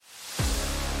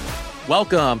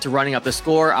Welcome to Running Up the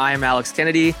Score. I am Alex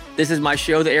Kennedy. This is my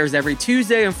show that airs every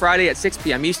Tuesday and Friday at 6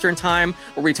 p.m. Eastern Time,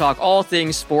 where we talk all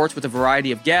things sports with a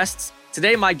variety of guests.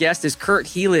 Today, my guest is Kurt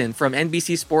Helin from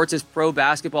NBC Sports' Pro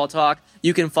Basketball Talk.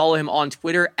 You can follow him on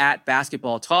Twitter at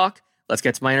Basketball Talk. Let's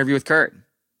get to my interview with Kurt.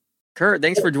 Kurt,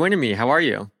 thanks for joining me. How are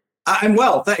you? I'm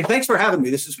well. Thanks for having me.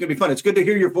 This is going to be fun. It's good to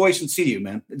hear your voice and see you,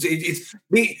 man. It's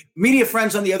media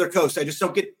friends on the other coast. I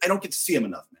don't get to see them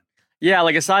enough, man. Yeah,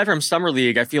 like aside from Summer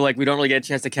League, I feel like we don't really get a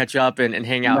chance to catch up and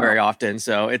hang out very often.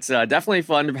 So it's definitely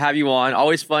fun to have you on.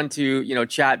 Always fun to,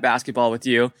 chat basketball with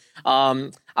you. I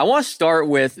want to start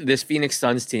with this Phoenix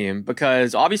Suns team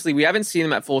because obviously we haven't seen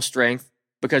them at full strength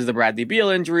because of the Bradley Beal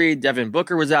injury. Devin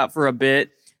Booker was out for a bit.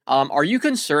 Are you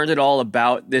concerned at all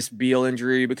about this Beal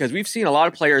injury? Because we've seen a lot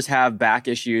of players have back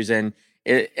issues and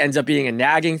it ends up being a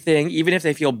nagging thing. Even if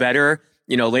they feel better,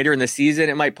 later in the season,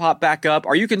 it might pop back up.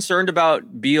 Are you concerned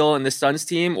about Beal and the Suns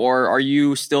team, or are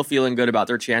you still feeling good about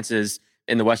their chances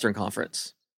in the Western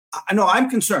Conference? No, I'm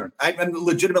concerned. I'm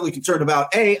legitimately concerned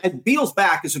about, Beal's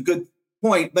back is a good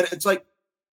point, but it's like,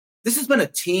 this has been a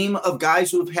team of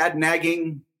guys who have had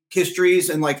nagging histories,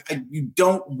 and you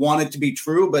don't want it to be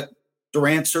true, but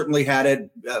Durant certainly had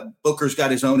it. Booker's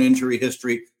got his own injury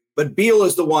history, but Beal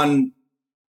is the one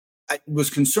I was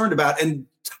concerned about. And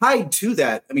tied to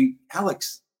that,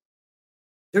 Alex,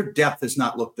 their depth has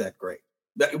not looked that great.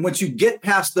 Once you get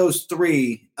past those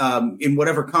three in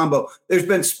whatever combo, there's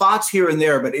been spots here and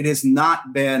there, but it has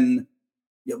not been,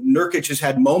 Nurkic has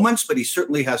had moments, but he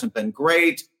certainly hasn't been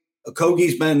great.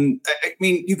 Okogie's been,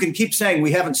 you can keep saying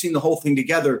we haven't seen the whole thing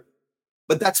together,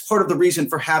 but that's part of the reason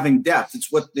for having depth.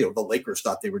 It's what the Lakers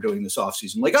thought they were doing this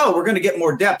offseason. We're going to get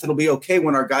more depth. It'll be okay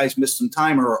when our guys miss some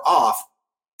time or are off.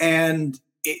 And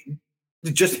it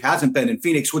just hasn't been in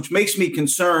Phoenix, which makes me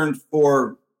concerned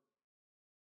for,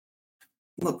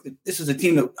 look, this is a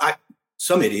team that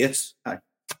some idiots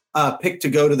picked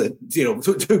to go to the,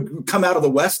 to come out of the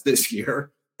West this year.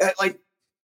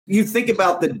 You think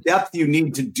about the depth you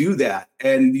need to do that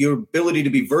and your ability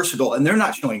to be versatile, and they're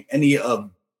not showing any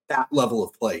of that level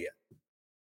of play yet.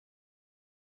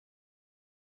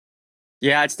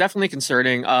 Yeah, it's definitely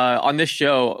concerning. On this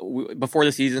show, before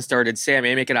the season started, Sam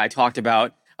Amick and I talked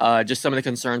about just some of the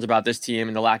concerns about this team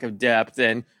and the lack of depth,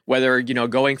 and whether,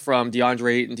 going from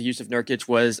DeAndre Ayton to Yusuf Nurkic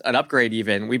was an upgrade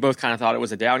even. We both kind of thought it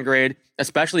was a downgrade,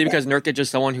 especially because Nurkic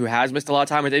is someone who has missed a lot of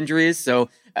time with injuries. So,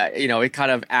 it kind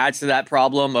of adds to that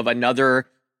problem of another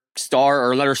star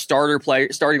or another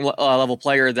starting level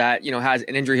player that, has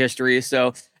an injury history.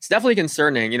 So it's definitely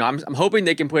concerning. I'm hoping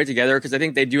they can put it together because I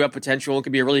think they do have potential. It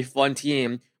could be a really fun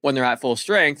team when they're at full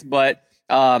strength, but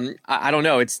I don't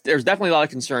know. There's definitely a lot of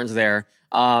concerns there.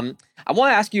 I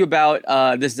want to ask you about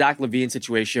this Zach LaVine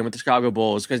situation with the Chicago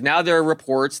Bulls, because now there are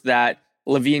reports that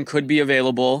LaVine could be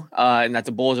available and that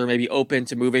the Bulls are maybe open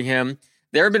to moving him.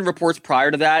 There have been reports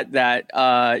prior to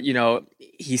that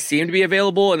he seemed to be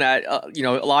available and that, a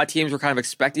lot of teams were kind of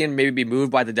expecting him to maybe be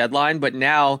moved by the deadline. But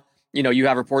now, you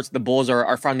have reports that the Bulls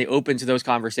are finally open to those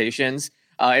conversations.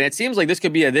 And it seems like this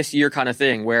could be a this year kind of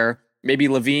thing where maybe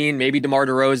LaVine, maybe DeMar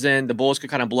DeRozan, the Bulls could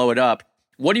kind of blow it up.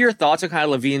 What are your thoughts on kind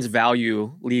of LaVine's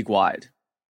value league-wide?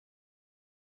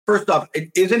 First off,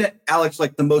 isn't it, Alex,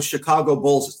 like the most Chicago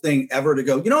Bulls thing ever to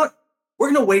go, you know what? We're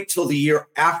going to wait till the year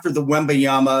after the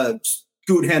Wembanyama,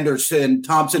 Scoot Henderson,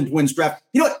 Thompson twins draft.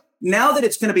 You know what? Now that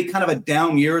it's going to be kind of a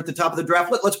down year at the top of the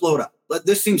draft, let's blow it up.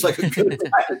 This seems like a good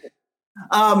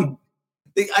time.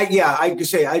 I could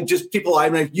say,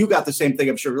 you got the same thing,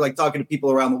 I'm sure. Like talking to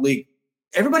people around the league.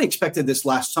 Everybody expected this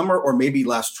last summer or maybe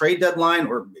last trade deadline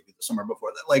or maybe the summer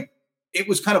before that. It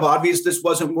was kind of obvious this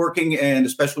wasn't working, and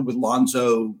especially with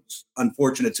Lonzo's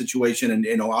unfortunate situation.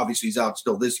 And, obviously he's out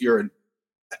still this year. And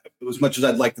as much as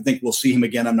I'd like to think we'll see him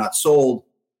again, I'm not sold.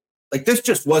 This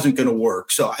just wasn't going to work.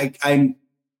 So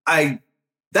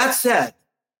that said,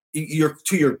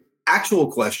 to your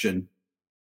actual question,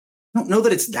 I don't know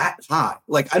that it's that high.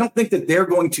 I don't think that they're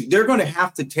going to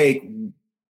have to take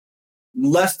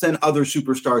less than other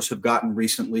superstars have gotten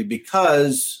recently,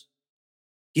 because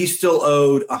he's still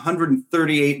owed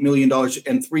 $138 million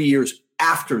and 3 years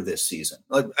after this season.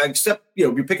 Except,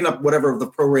 you're picking up whatever of the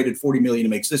prorated $40 million he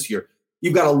makes this year.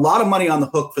 You've got a lot of money on the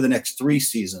hook for the next 3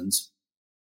 seasons.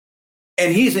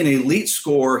 And he's an elite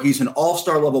scorer. He's an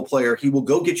all-star level player. He will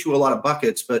go get you a lot of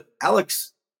buckets. But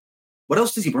Alex, what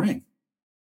else does he bring?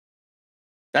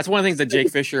 That's one of the things that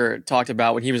Jake Fisher talked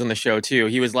about when he was on the show too.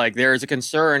 He was like, there is a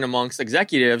concern amongst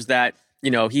executives that,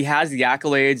 he has the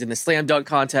accolades and the slam dunk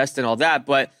contest and all that,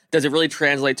 but does it really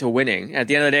translate to winning? And at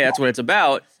the end of the day, that's what it's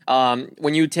about.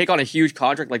 When you take on a huge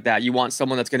contract like that, you want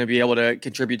someone that's going to be able to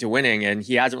contribute to winning. And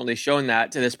he hasn't really shown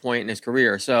that to this point in his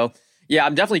career. So Yeah,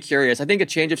 I'm definitely curious. I think a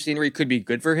change of scenery could be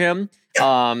good for him,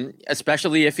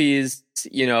 especially if he's,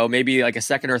 maybe like a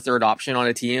second or third option on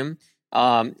a team.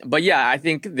 But yeah, I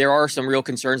think there are some real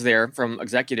concerns there from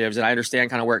executives, and I understand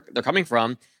kind of where they're coming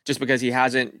from, just because he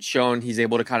hasn't shown he's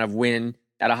able to kind of win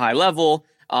at a high level.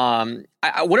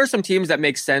 What are some teams that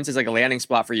make sense as like a landing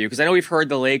spot for you? Because I know we've heard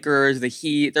the Lakers, the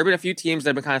Heat. There have been a few teams that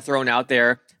have been kind of thrown out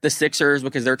there. The Sixers,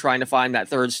 because they're trying to find that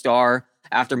third star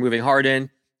after moving Harden.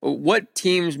 What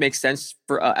teams make sense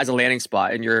for as a landing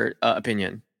spot in your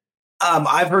opinion?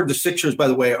 I've heard the Sixers, by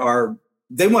the way,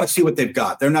 they want to see what they've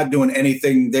got. They're not doing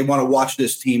anything. They want to watch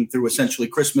this team through essentially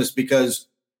Christmas because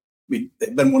they've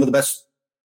been one of the best.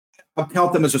 I'll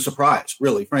count them as a surprise,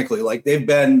 really, frankly. Like they've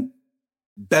been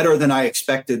better than I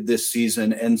expected this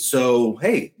season. And so,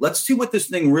 hey, let's see what this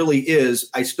thing really is.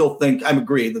 I still think I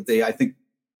agree that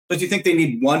but you think they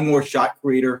need one more shot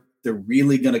creator? They're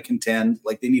really going to contend.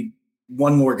 Like they need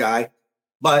one more guy.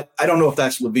 But I don't know if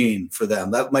that's LaVine for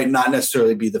them. That might not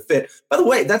necessarily be the fit. By the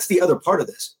way, that's the other part of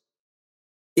this.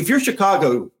 If you're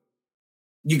Chicago,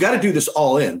 you got to do this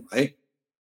all in, right?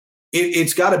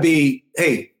 It's got to be,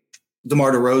 hey,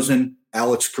 DeMar DeRozan,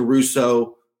 Alex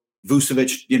Caruso,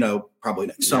 Vucevic, probably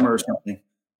next summer or something.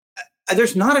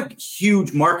 There's not a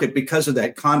huge market because of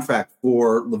that contract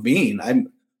for LaVine.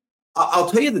 I'll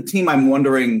tell you the team I'm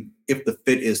wondering if the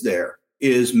fit is there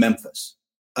is Memphis,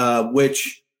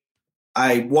 which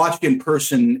I watched in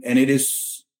person, and it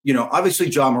is, obviously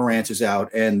John Morant is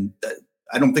out, and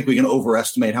I don't think we can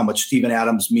overestimate how much Steven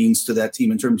Adams means to that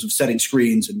team in terms of setting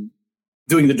screens and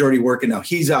doing the dirty work. And now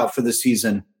he's out for the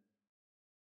season.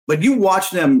 But you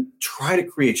watch them try to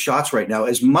create shots right now,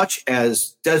 as much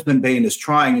as Desmond Bane is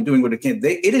trying and doing what it can.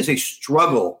 It is a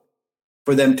struggle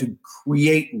for them to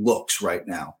create looks right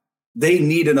now. They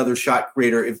need another shot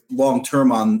creator if long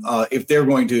term if they're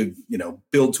going to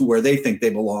build to where they think they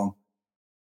belong.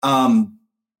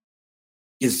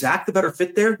 Is Zach the better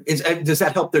fit there? Does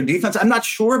that help their defense? I'm not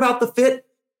sure about the fit,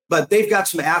 but they've got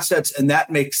some assets, and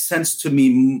that makes sense to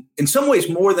me in some ways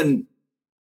more than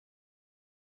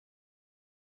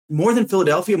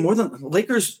Philadelphia, more than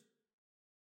Lakers.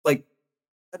 Like,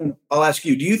 I don't know. I'll ask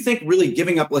you: do you think really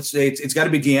giving up? Let's say it's got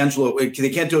to be D'Angelo. They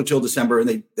can't do it till December,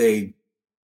 and they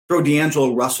throw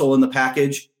D'Angelo Russell in the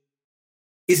package.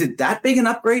 Is it that big an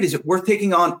upgrade? Is it worth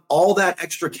taking on all that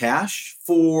extra cash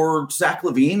for Zach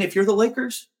LaVine if you're the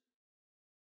Lakers?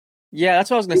 Yeah, that's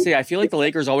what I was going to say. I feel like the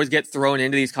Lakers always get thrown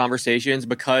into these conversations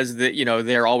because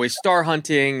they're always star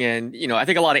hunting, and I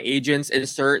think a lot of agents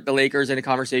insert the Lakers into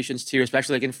conversations too,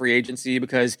 especially like in free agency,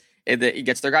 because it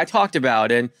gets their guy talked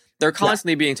about, and they're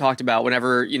constantly being talked about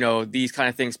whenever these kind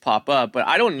of things pop up. But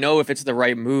I don't know if it's the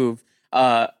right move.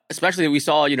 Especially we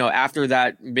saw, after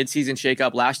that midseason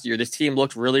shakeup last year, this team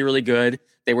looked really, really good.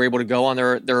 They were able to go on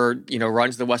their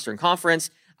runs to the Western Conference.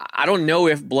 I don't know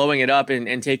if blowing it up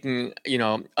and taking,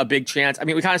 a big chance. I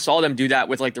mean, we kind of saw them do that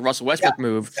with like the Russell Westbrook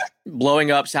move, blowing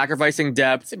up, sacrificing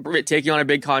depth, taking on a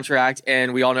big contract.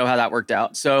 And we all know how that worked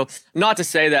out. So not to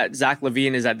say that Zach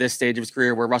LaVine is at this stage of his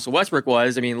career where Russell Westbrook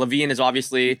was. I mean, LaVine is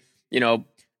obviously,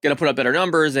 going to put up better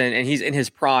numbers, and he's in his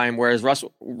prime, whereas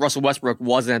Russell Westbrook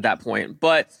wasn't at that point.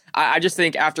 But I just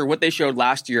think after what they showed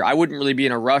last year, I wouldn't really be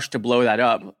in a rush to blow that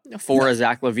up for a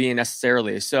Zach LaVine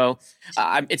necessarily. So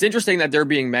it's interesting that they're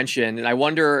being mentioned, and I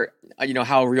wonder,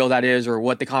 how real that is or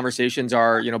what the conversations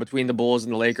are, between the Bulls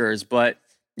and the Lakers. But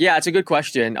yeah, it's a good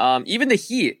question. Even the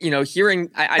Heat,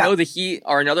 I know the Heat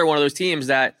are another one of those teams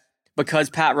that,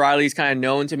 because Pat Riley's kind of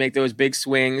known to make those big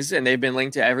swings, and they've been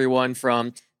linked to everyone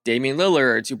from Damian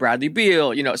Lillard to Bradley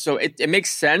Beal, so it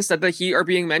makes sense that the Heat are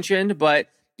being mentioned, but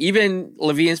even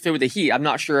LaVine's fit with the Heat, I'm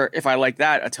not sure if I like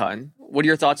that a ton. What are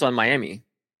your thoughts on Miami?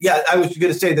 Yeah, I was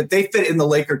going to say that they fit in the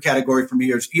Laker category for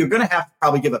me. You're going to have to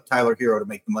probably give up Tyler Hero to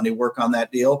make the money work on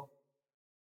that deal.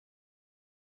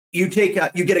 You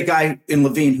get a guy in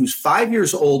LaVine who's 5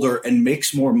 years older and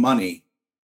makes more money.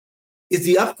 Is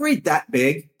the upgrade that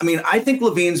big? I mean, I think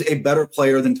LaVine's a better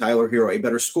player than Tyler Hero, a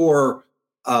better scorer,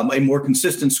 a more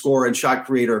consistent scorer and shot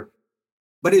creator.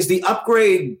 But is the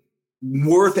upgrade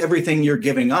worth everything you're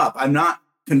giving up? I'm not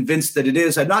convinced that it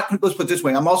is. Let's put it this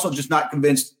way. I'm also just not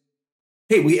convinced,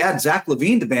 hey, we add Zach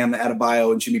LaVine to Bam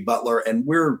Adebayo and Jimmy Butler, and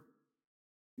we're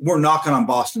knocking on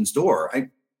Boston's door.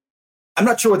 I'm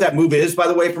not sure what that move is, by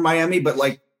the way, for Miami, but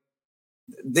like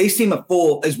they seem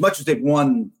as much as they've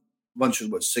won a bunch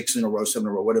of 6 in a row, 7 in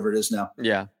a row, whatever it is now.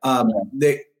 Yeah.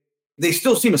 They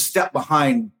still seem a step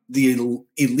behind the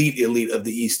elite of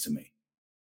the East to me.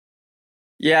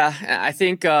 Yeah, I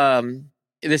think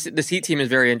this Heat team is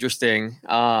very interesting.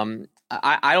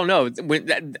 I don't know.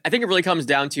 I think it really comes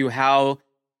down to how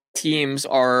teams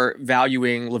are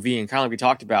valuing LaVine, kind of like we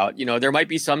talked about. There might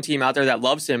be some team out there that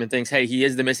loves him and thinks, hey, he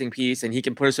is the missing piece and he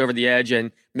can put us over the edge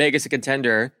and make us a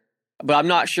contender. But I'm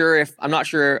not sure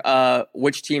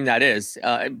which team that is.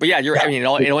 But yeah, I mean, it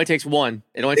only takes one.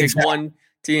 It only takes one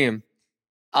team.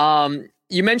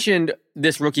 You mentioned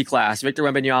this rookie class: Victor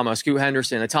Wembanyama, Scoot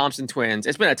Henderson, the Thompson twins.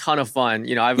 It's been a ton of fun.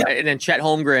 And then Chet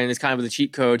Holmgren is kind of the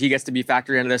cheat code. He gets to be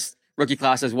factored into this rookie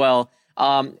class as well.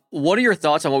 What are your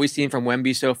thoughts on what we've seen from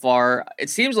Wemby so far? It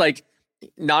seems like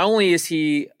not only is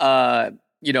he,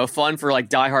 fun for like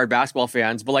diehard basketball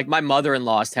fans, but like my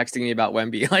mother-in-law is texting me about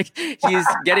Wemby. Like he's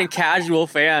getting casual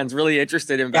fans really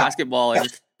interested in basketball. And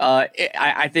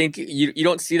I think you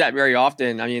don't see that very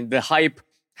often. I mean, the hype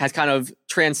has kind of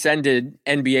transcended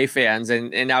NBA fans,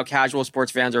 and now casual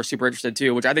sports fans are super interested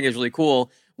too, which I think is really cool.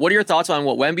 What are your thoughts on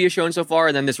what Wemby has shown so far,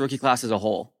 and then this rookie class as a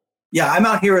whole? Yeah, I'm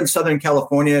out here in Southern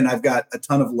California, and I've got a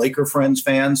ton of Laker friends,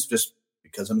 fans, just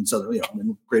because I'm in I'm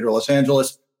in Greater Los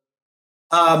Angeles.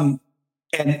 And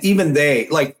even they're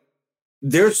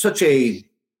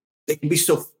they can be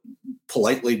so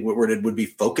politely worded would be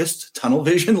focused tunnel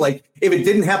vision. Like if it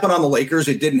didn't happen on the Lakers,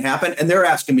 it didn't happen. And they're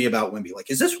asking me about Wemby. Like,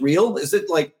 is this real? Is it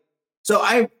like, so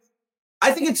I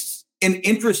think it's an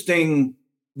interesting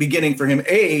beginning for him.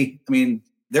 I mean,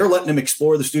 they're letting him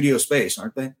explore the studio space,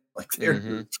 aren't they? Like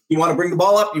you want to bring the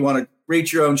ball up, you want to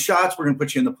create your own shots. We're going to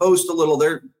put you in the post a little.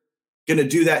 They're going to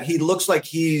do that. He looks like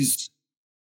Ty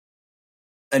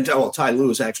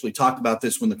Lue actually talked about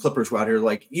this when the Clippers were out here.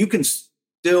 Like you can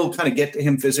still kind of get to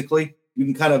him physically. You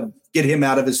can kind of get him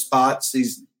out of his spots.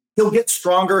 He'll get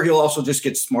stronger. He'll also just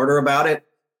get smarter about it.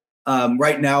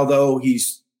 Right now, though,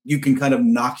 you can kind of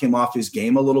knock him off his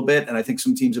game a little bit. And I think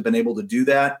some teams have been able to do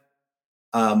that.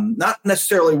 Not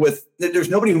necessarily there's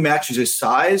nobody who matches his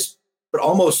size, but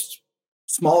almost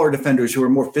smaller defenders who are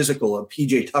more physical,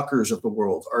 PJ Tuckers of the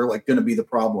world are like going to be the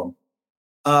problem.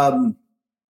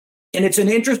 And it's an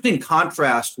interesting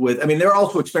contrast they're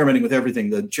also experimenting with everything.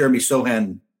 The Jeremy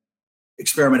Sohan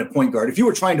experiment at point guard. If you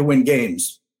were trying to win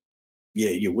games,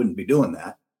 you wouldn't be doing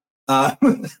that.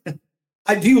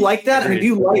 Do you like that? I mean, do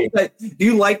you like that? Do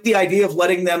you like the idea of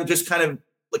letting them just kind of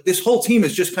like this whole team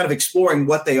is just kind of exploring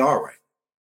what they are, right?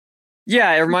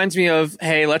 Yeah, it reminds me of,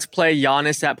 hey, let's play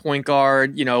Giannis at point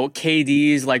guard,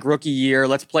 KD's like rookie year.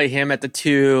 Let's play him at the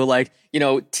 2. Like,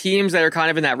 teams that are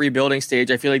kind of in that rebuilding stage,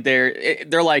 I feel like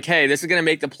they're like, hey, this is going to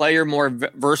make the player more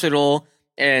versatile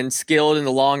and skilled in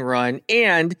the long run.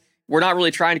 And we're not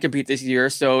really trying to compete this year.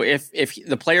 So if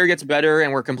the player gets better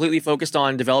and we're completely focused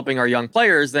on developing our young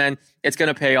players, then it's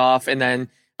going to pay off. And then,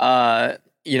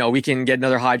 we can get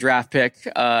another high draft pick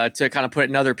to kind of put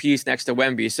another piece next to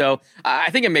Wemby. So I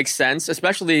think it makes sense,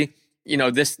 especially,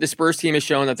 this Spurs team has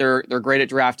shown that they're great at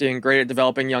drafting, great at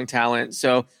developing young talent.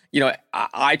 So,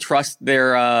 I trust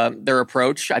their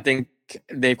approach. I think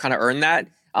they've kind of earned that.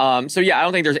 I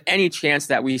don't think there's any chance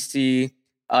that we see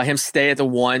him stay at the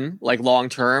 1 like long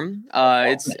term.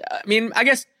 I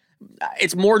guess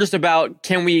it's more just about,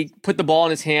 can we put the ball in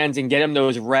his hands and get him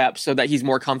those reps so that he's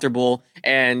more comfortable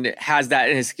and has that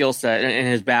in his skill set in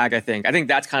his bag. I think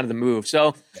that's kind of the move.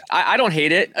 So I don't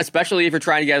hate it, especially if you're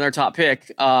trying to get another top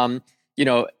pick.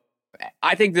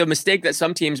 I think the mistake that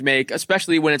some teams make,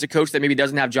 especially when it's a coach that maybe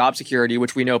doesn't have job security,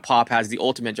 which we know Pop has the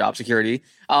ultimate job security,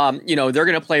 they're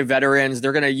going to play veterans.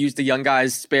 They're going to use the young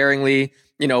guys sparingly,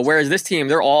 whereas this team,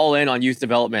 they're all in on youth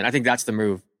development. I think that's the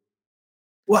move.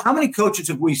 Well, how many coaches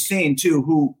have we seen too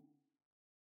who,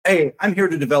 hey, I'm here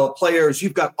to develop players.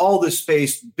 You've got all this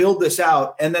space, build this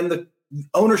out. And then the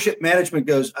ownership management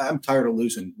goes, I'm tired of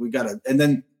losing. And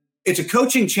then it's a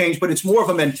coaching change, but it's more of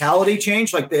a mentality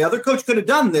change. Like the other coach could have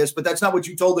done this, but that's not what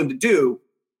you told him to do.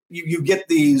 You get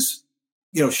these,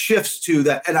 shifts to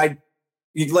that. And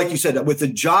like you said, with the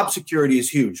job security is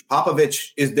huge.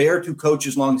 Popovich is there to coach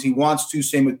as long as he wants to.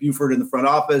 Same with Buford in the front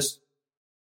office.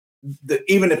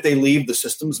 Even if they leave, the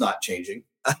system's not changing.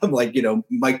 Mike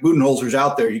Budenholzer's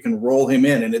out there. You can roll him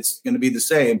in and it's going to be the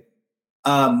same.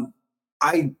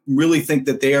 I really think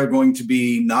that they are going to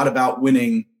be not about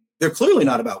winning. They're clearly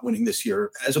not about winning this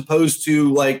year, as opposed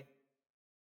to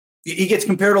he gets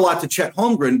compared a lot to Chet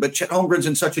Holmgren, but Chet Holmgren's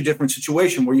in such a different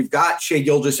situation where you've got Shai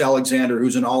Gilgeous-Alexander,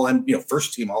 who's an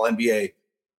first team all NBA,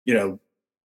 in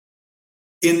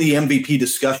the MVP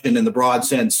discussion in the broad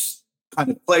sense kind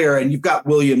of player. And you've got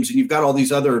Williams and you've got all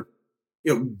these other,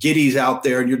 Giddies out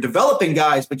there, and you're developing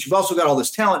guys, but you've also got all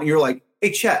this talent. And you're like,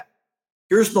 hey, Chet,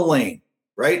 here's the lane,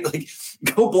 right? Like,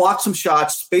 go block some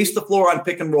shots, space the floor on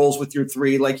pick and rolls with your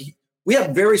 3. Like, we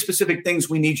have very specific things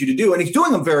we need you to do. And he's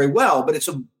doing them very well, but it's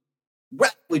a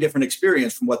radically different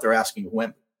experience from what they're asking of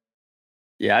him.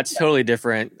 Yeah, it's totally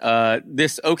different.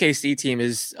 This OKC team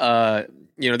is,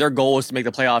 their goal is to make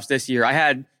the playoffs this year. I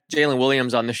had Jalen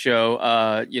Williams on the show,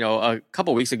 a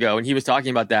couple weeks ago, and he was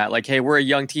talking about that. Like, hey, we're a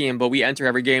young team, but we enter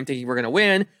every game thinking we're going to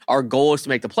win. Our goal is to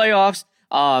make the playoffs.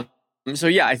 So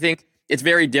yeah, I think it's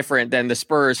very different than the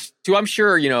Spurs, who I'm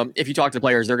sure, if you talk to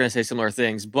players, they're going to say similar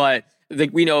things. But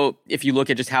we know if you look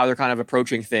at just how they're kind of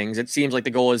approaching things, it seems like the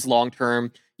goal is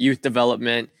long-term youth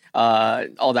development,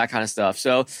 all that kind of stuff.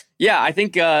 So yeah, I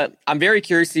think I'm very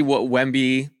curious to see what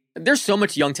Wemby. There's so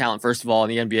much young talent, first of all, in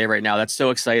the NBA right now. That's so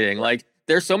exciting. Like,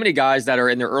 there's so many guys that are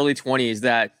in their early 20s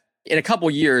that in a couple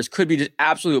years could be just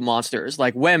absolute monsters,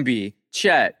 like Wemby,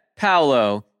 Chet,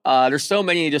 Paolo. There's so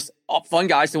many just fun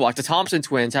guys to watch. The Thompson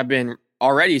twins have been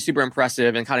already super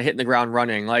impressive and kind of hitting the ground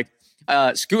running. Like,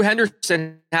 Scoot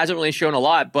Henderson hasn't really shown a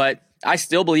lot, but I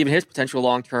still believe in his potential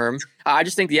long term. I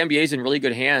just think the NBA is in really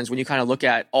good hands when you kind of look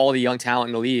at all the young talent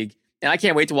in the league. And I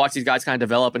can't wait to watch these guys kind of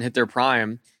develop and hit their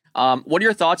prime. What are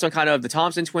your thoughts on kind of the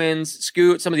Thompson twins,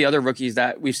 Scoot, some of the other rookies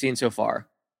that we've seen so far?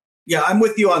 Yeah, I'm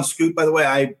with you on Scoot, by the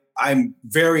way. I'm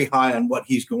very high on what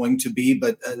he's going to be,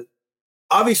 but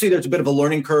obviously there's a bit of a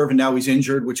learning curve, and now he's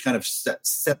injured, which kind of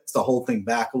sets the whole thing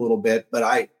back a little bit.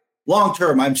 But long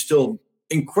term, I'm still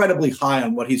incredibly high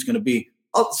on what he's going to be.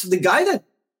 So the guy that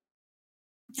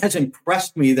has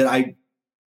impressed me that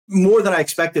more than I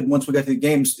expected once we got to the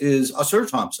games is Ausar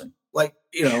Thompson. Like,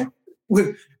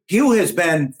 Hugh has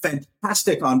been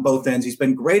fantastic on both ends. He's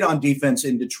been great on defense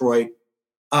in Detroit.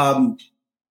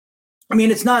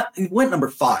 It's not, he went number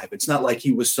 5. It's not like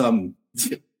he was some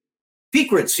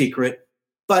secret,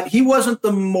 but he wasn't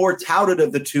the more touted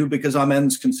of the two because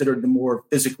Amen's considered the more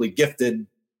physically gifted,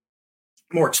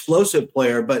 more explosive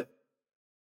player, but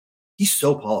he's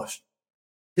so polished.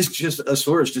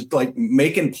 Ausar is just like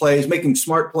making plays, making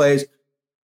smart plays.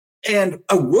 And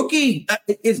a rookie,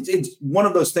 it's one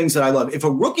of those things that I love. If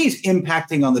a rookie's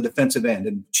impacting on the defensive end,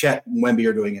 and Chet and Wemby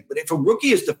are doing it, but if a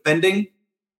rookie is defending,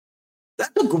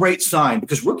 that's a great sign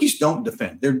because rookies don't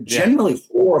defend. They're generally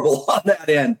horrible on that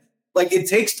end. Like, it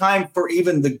takes time for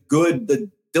even the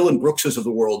Dylan Brookses of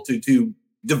the world to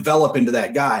develop into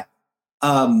that guy,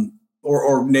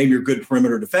 or name your good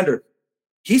perimeter defender.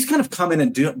 He's kind of come in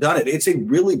and done it. It's a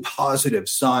really positive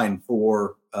sign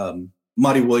for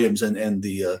Monty Williams and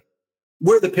the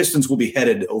where the Pistons will be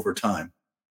headed over time.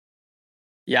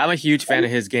 Yeah, I'm a huge fan of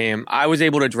his game. I was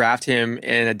able to draft him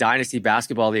in a dynasty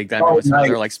basketball league that with some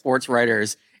other like sports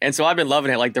writers. And so I've been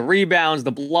loving it. Like the rebounds,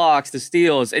 the blocks, the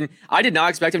steals. And I did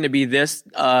not expect him to be this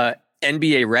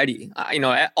NBA ready.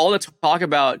 All the talk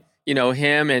about,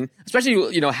 him and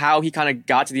especially, how he kind of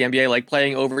got to the NBA, like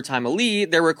playing overtime elite.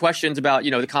 There were questions about,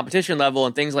 the competition level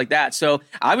and things like that. So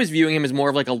I was viewing him as more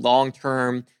of like a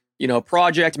long-term,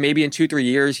 project. Maybe in 2-3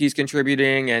 years he's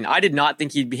contributing. And I did not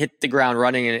think he'd hit the ground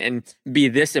running and be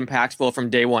this impactful from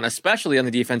day one, especially on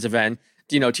the defensive end.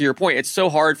 To your point, it's so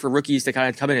hard for rookies to kind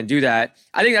of come in and do that.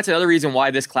 I think that's another reason why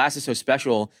this class is so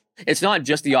special. It's not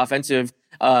just the offensive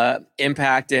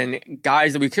impact and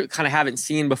guys that we kind of haven't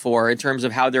seen before in terms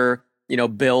of how they're,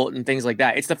 built and things like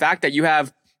that. It's the fact that you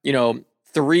have,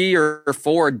 3 or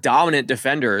 4 dominant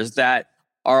defenders that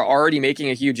are already making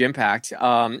a huge impact.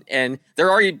 And they're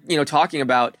already, talking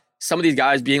about some of these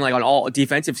guys being like on all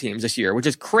defensive teams this year, which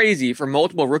is crazy for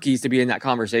multiple rookies to be in that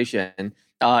conversation.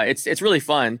 It's really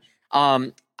fun.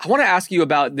 I want to ask you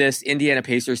about this Indiana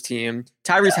Pacers team.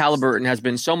 Tyrese Halliburton has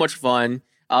been so much fun.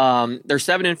 They're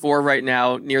 7-4 right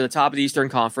now, near the top of the Eastern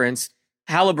Conference.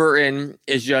 Halliburton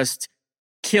is just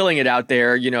killing it out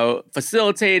there,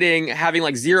 facilitating, having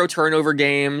like 0 turnover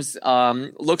games,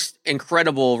 looks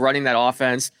incredible running that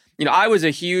offense. I was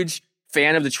a huge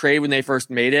fan of the trade when they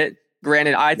first made it.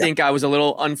 Granted, I think I was a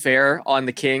little unfair on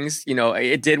the Kings.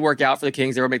 It did work out for the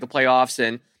Kings. They were make the playoffs,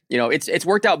 and it's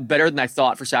worked out better than I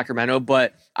thought for Sacramento,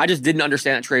 but I just didn't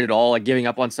understand that trade at all, like giving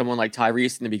up on someone like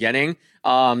Tyrese in the beginning.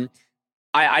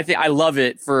 I think I love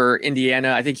it for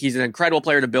Indiana. I think he's an incredible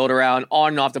player to build around on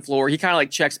and off the floor. He kind of like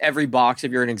checks every box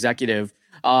if you're an executive.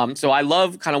 So I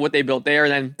love kind of what they built there.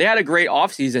 And then they had a great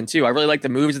offseason too. I really like the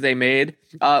moves that they made.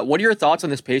 What are your thoughts on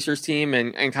this Pacers team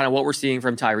and kind of what we're seeing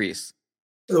from Tyrese?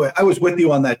 By the way, I was with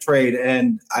you on that trade,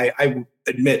 and I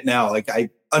admit now, like, I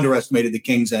underestimated the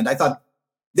Kings, and I thought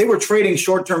they were trading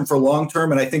short-term for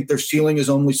long-term, and I think their ceiling is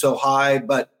only so high,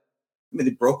 but they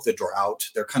broke the drought.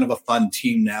 They're kind of a fun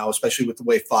team now, especially with the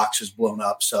way Fox has blown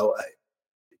up. So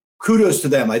kudos to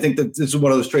them. I think that this is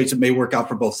one of those trades that may work out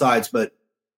for both sides. But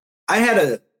I had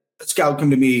a scout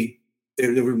come to me.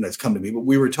 That's come to me, but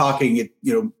we were talking,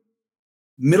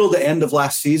 middle to end of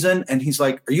last season, and he's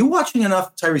like, "Are you watching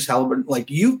enough Tyrese Halliburton? Like,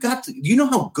 you know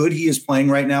how good he is playing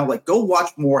right now. Like, go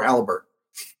watch more Halliburton."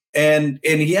 And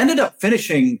he ended up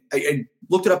finishing, I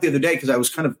looked it up the other day because I was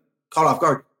kind of caught off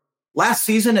guard. Last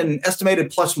season, an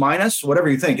estimated plus minus, whatever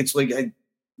you think, it's like a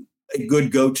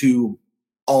good go-to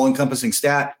all-encompassing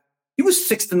stat. He was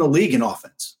 6th in the league in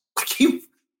offense. Like he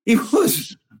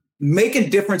was making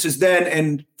differences then.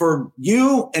 And for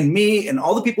you and me and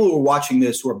all the people who are watching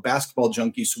this who are basketball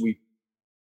junkies, so we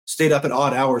stayed up at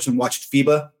odd hours and watched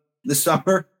FIBA this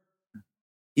summer.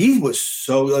 He was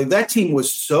so, like, that team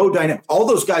was so dynamic. All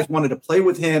those guys wanted to play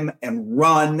with him and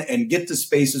run and get to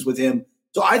spaces with him.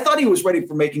 So I thought he was ready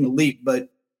for making a leap, but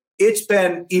it's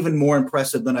been even more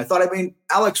impressive than I thought. I mean,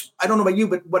 Alex, I don't know about you,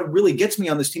 but what really gets me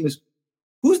on this team is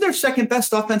who's their second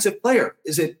best offensive player?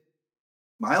 Is it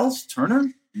Miles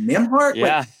Turner? Nembhard?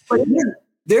 Yeah.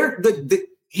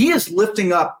 He is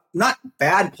lifting up not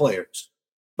bad players,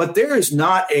 but there is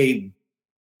not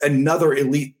another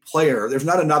elite player. There's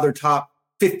not another top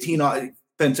 15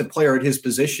 offensive player at his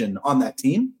position on that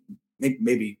team.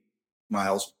 Maybe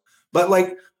Miles, but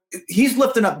like he's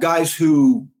lifting up guys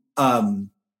who are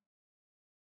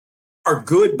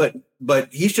good, but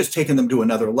he's just taking them to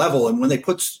another level. And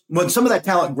when some of that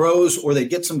talent grows, or they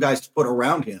get some guys to put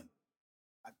around him,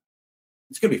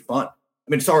 it's going to be fun. I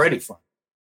mean, it's already fun.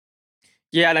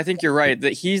 Yeah, and I think you're right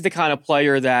that he's the kind of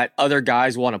player that other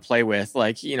guys want to play with,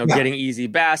 like, getting easy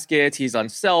baskets. He's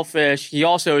unselfish. He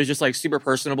also is just like super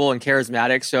personable and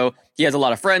charismatic. So he has a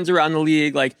lot of friends around the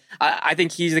league. Like, I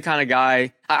think he's the kind of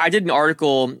guy. I did an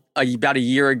article about a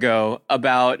year ago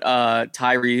about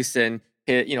Tyrese and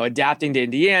adapting to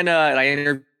Indiana, and I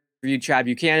interviewed Chad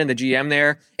Buchanan, the GM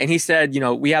there, and he said,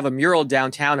 we have a mural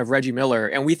downtown of Reggie Miller,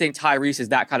 and we think Tyrese is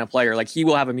that kind of player. Like, he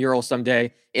will have a mural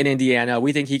someday in Indiana.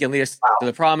 We think he can lead us to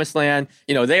the promised land.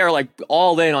 They are like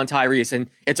all in on Tyrese, and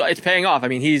it's paying off. I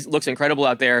mean, he looks incredible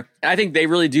out there, and I think they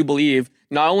really do believe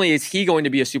not only is he going to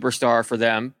be a superstar for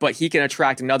them, but he can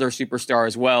attract another superstar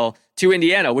as well to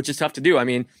Indiana, which is tough to do. I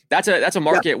mean, that's a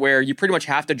market where you pretty much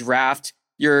have to draft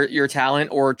your talent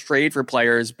or trade for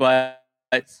players, but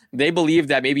they believe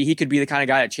that maybe he could be the kind of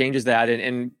guy that changes that,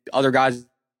 and other guys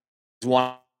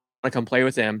want to come play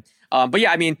with him. But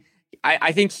yeah, I mean,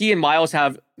 I think he and Miles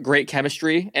have great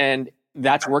chemistry, and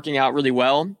that's working out really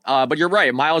well. But you're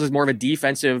right, Miles is more of a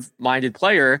defensive-minded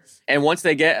player, and once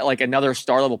they get like another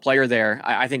star-level player there,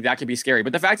 I think that could be scary.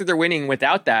 But the fact that they're winning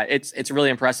without that, it's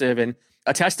really impressive and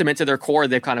a testament to their core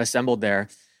they've kind of assembled there.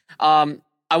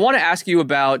 I want to ask you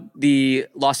about the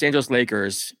Los Angeles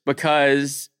Lakers,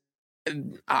 because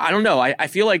I don't know. I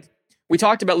feel like we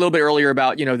talked about a little bit earlier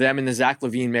about, them and the Zach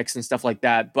LaVine mix and stuff like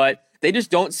that, but they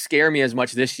just don't scare me as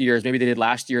much this year as maybe they did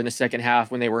last year in the second half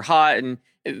when they were hot and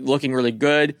looking really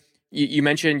good. You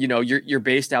mentioned, you're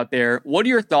based out there. What are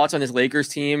your thoughts on this Lakers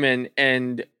team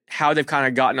and how they've kind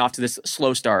of gotten off to this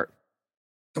slow start?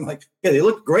 I'm like, yeah, they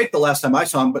looked great the last time I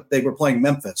saw them, but they were playing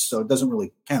Memphis, so it doesn't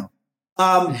really count.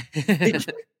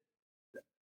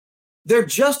 They're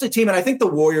just a team, and I think the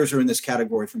Warriors are in this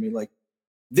category for me. Like,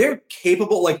 they're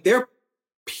capable, like their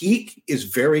peak is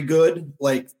very good.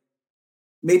 Like,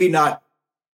 maybe not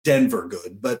Denver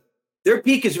good, but their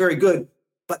peak is very good,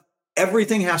 but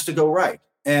everything has to go right.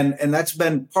 And that's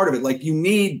been part of it. Like, you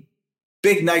need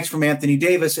big nights from Anthony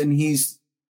Davis, and he's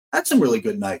had some really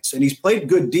good nights, and he's played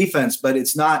good defense, but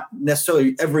it's not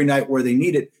necessarily every night where they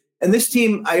need it. And this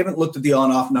team, I haven't looked at the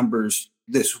on-off numbers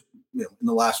in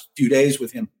the last few days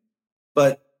with him,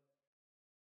 but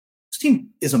this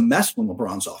team is a mess when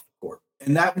LeBron's off the court.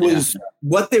 And that was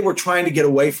what they were trying to get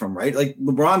away from, right? Like,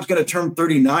 LeBron's going to turn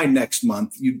 39 next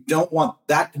month. You don't want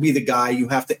that to be the guy. You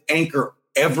have to anchor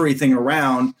everything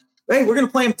around. Hey, we're going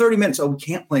to play him 30 minutes. Oh, we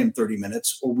can't play him 30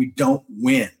 minutes or we don't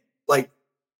win. Like,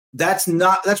 that's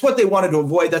what they wanted to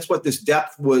avoid. That's what this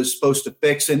depth was supposed to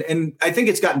fix. And I think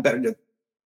it's gotten better.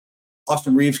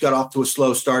 Austin Reeves got off to a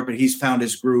slow start, but he's found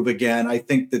his groove again. I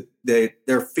think that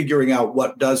they're figuring out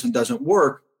what does and doesn't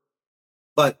work,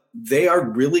 but they are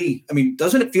really, I mean,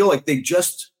 doesn't it feel like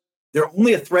they're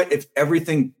only a threat if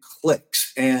everything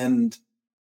clicks? And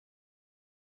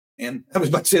I was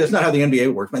about to say, that's not how the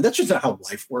NBA works, man. That's just not how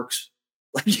life works.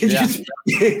 Like,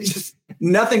 just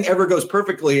nothing ever goes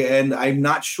perfectly. And I'm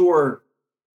not sure,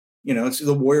 it's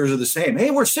the Warriors are the same.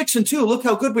 Hey, we're 6-2. Look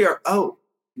how good we are. Oh,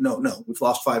 no, we've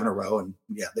lost 5 in a row. And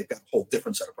they've got a whole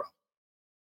different set of problems.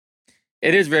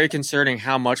 It is very concerning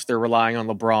how much they're relying on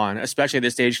LeBron, especially at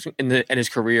this stage in his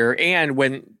career. And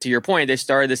when, to your point, they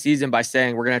started the season by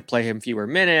saying we're going to play him fewer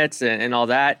minutes and all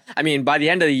that. I mean, by the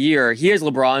end of the year, he is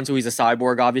LeBron, so he's a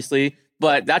cyborg, obviously.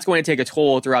 But that's going to take a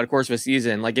toll throughout the course of a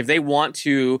season. Like, if they want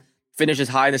to finish as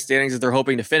high in the standings as they're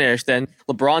hoping to finish, then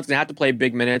LeBron's going to have to play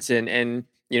big minutes and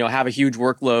have a huge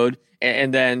workload.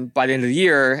 And then by the end of the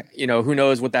year, who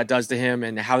knows what that does to him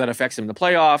and how that affects him in the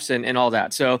playoffs and all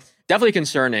that. So definitely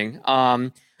concerning.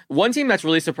 One team that's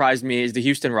really surprised me is the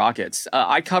Houston Rockets.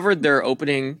 I covered their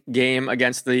opening game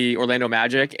against the Orlando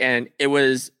Magic, and it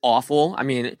was awful. I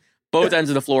mean, both ends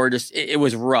of the floor, it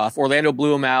was rough. Orlando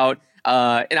blew them out.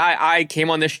 And I came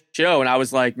on this show and I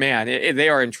was like, man, they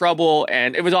are in trouble.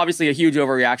 And it was obviously a huge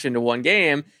overreaction to one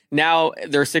game. Now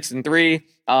they're 6-3.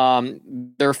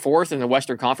 They're fourth in the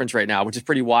Western Conference right now, which is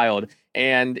pretty wild.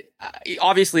 And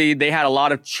obviously they had a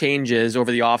lot of changes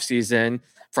over the offseason,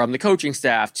 from the coaching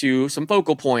staff to some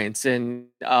focal points. And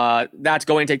that's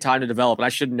going to take time to develop. And I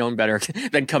should have known better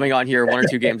than coming on here 1 or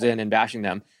 2 games in and bashing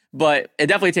them. But it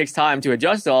definitely takes time to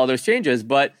adjust to all those changes.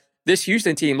 But this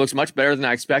Houston team looks much better than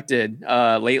I expected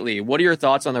lately. What are your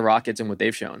thoughts on the Rockets and what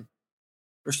they've shown?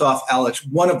 First off, Alex,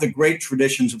 one of the great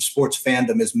traditions of sports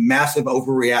fandom is massive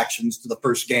overreactions to the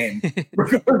first game.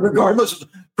 Regardless of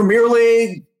Premier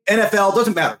League, NFL,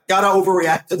 doesn't matter. Got to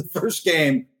overreact to the first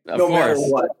game, no matter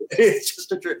what. It's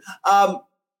just a truth.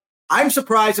 I'm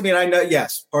surprised. I mean, I know,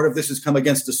 yes, part of this has come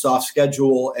against a soft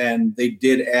schedule, and they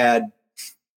did add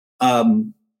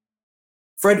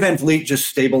Fred VanVleet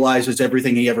just stabilizes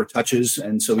everything he ever touches,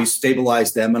 and so he's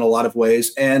stabilized them in a lot of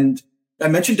ways. And I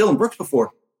mentioned Dillon Brooks before.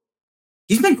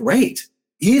 He's been great.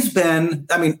 He's been,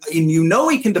 I mean,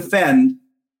 he can defend.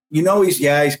 He's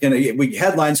going to get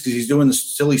headlines because he's doing the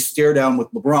silly stare down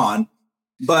with LeBron.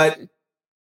 But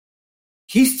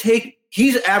he's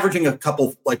averaging a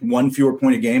couple, like 1 fewer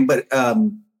point a game, but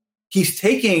he's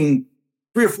taking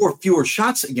 3 or 4 fewer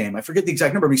shots a game. I forget the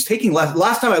exact number, but he's taking less.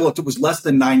 Last time I looked, it was less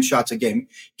than 9 shots a game.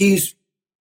 He's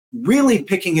really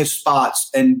picking his spots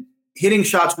and hitting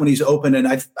shots when he's open. And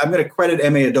I'm going to credit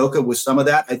Ime Udoka with some of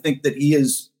that. I think that he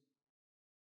is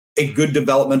a good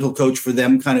developmental coach for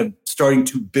them, kind of starting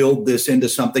to build this into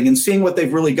something and seeing what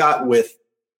they've really got with.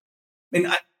 I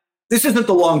mean, this isn't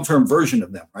the long-term version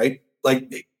of them, right?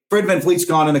 Like Fred VanVleet's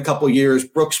gone in a couple of years.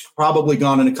 Brooks probably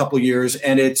gone in a couple of years.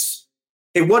 And it's,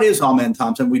 hey, what is Amen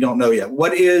Thompson? We don't know yet.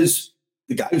 What is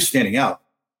the guy who's standing out?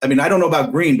 I mean, I don't know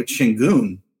about Green, but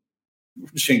Şengün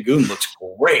looks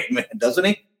great, man, doesn't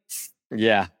he?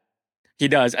 Yeah, he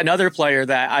does. Another player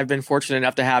that I've been fortunate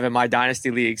enough to have in my dynasty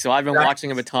league. So I've been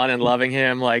watching him a ton and loving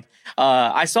him. Like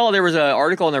I saw there was an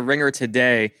article in the Ringer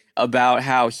today about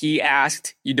how he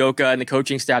asked Udoka and the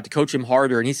coaching staff to coach him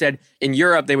harder. And he said in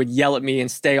Europe, they would yell at me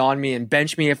and stay on me and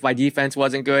bench me if my defense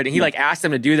wasn't good. And he asked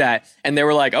them to do that. And they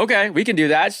were like, okay, we can do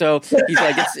that. So he's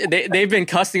like, they've been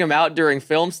cussing him out during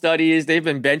film studies. They've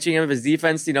been benching him if his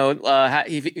defense, he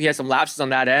has some lapses on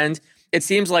that end. It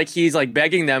seems like he's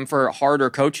begging them for harder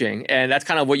coaching. And that's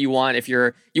kind of what you want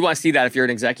you want to see that if you're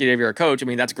an executive, you're a coach. I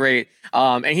mean, that's great.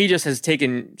 And he just has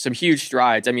taken some huge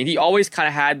strides. I mean, he always kind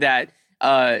of had that,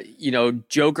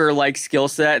 Joker-like skill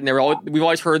set. And we've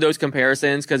always heard those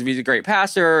comparisons because he's a great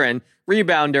passer and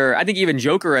rebounder. I think even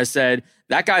Joker has said,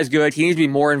 that guy's good. He needs to be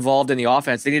more involved in the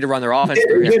offense. They need to run their offense.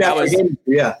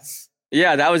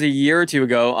 Yeah, that was a year or two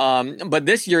ago. But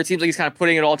this year, it seems like he's kind of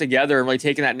putting it all together and really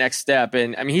taking that next step.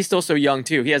 And I mean, he's still so young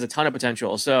too. He has a ton of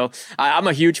potential. So I'm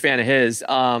a huge fan of his.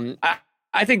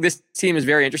 I think this team is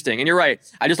very interesting. And you're right.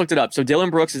 I just looked it up. So Dillon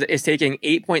Brooks is taking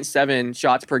 8.7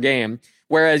 shots per game.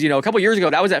 Whereas, a couple of years ago,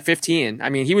 that was at 15. I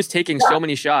mean, he was taking so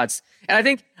many shots. And I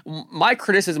think my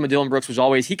criticism of Dillon Brooks was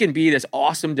always he can be this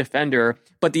awesome defender.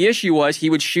 But the issue was he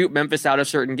would shoot Memphis out of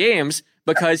certain games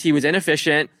because he was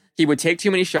inefficient. He would take too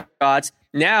many shots.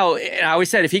 Now, and I always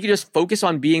said, if he could just focus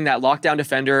on being that lockdown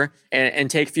defender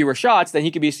and take fewer shots, then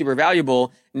he could be super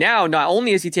valuable. Now, not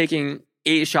only is he taking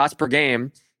 8 shots per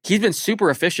game, he's been super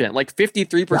efficient, like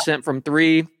 53% from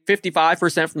 3,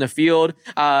 55% from the field.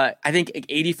 I think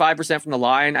 85% from the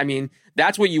line. I mean,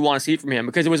 that's what you want to see from him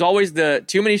because it was always the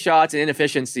too many shots and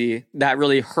inefficiency that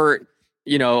really hurt,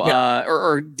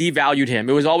 or devalued him.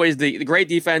 It was always the great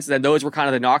defense, and those were kind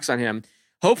of the knocks on him.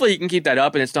 Hopefully he can keep that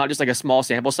up and it's not just like a small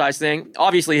sample size thing.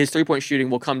 Obviously his 3-point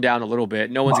shooting will come down a little bit.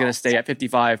 No one's going to stay at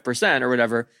 55% or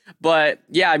whatever. But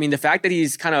yeah, I mean, the fact that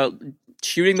he's kind of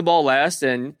shooting the ball less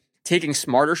and taking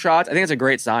smarter shots, I think it's a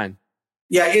great sign.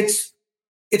 Yeah, it's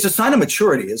a sign of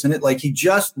maturity, isn't it? Like he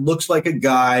just looks like a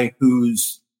guy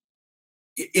who's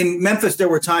in Memphis. There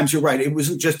were times, you're right. It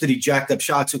wasn't just that he jacked up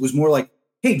shots. It was more like,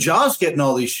 hey, Ja's getting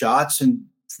all these shots and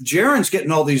Jaren's getting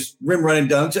all these rim running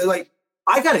dunks. Like,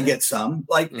 I got to get some,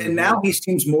 and now he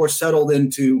seems more settled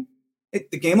into it.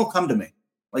 The game will come to me.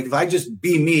 Like if I just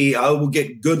be me, I will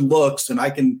get good looks and I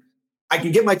can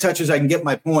get my touches. I can get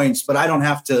my points, but I don't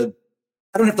have to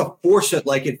force it.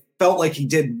 Like it felt like he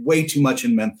did way too much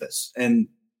in Memphis. And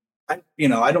I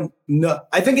don't know.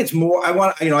 I think it's more,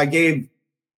 I gave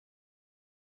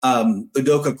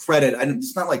Udoka credit.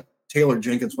 It's not like Taylor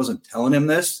Jenkins wasn't telling him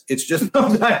this. It's just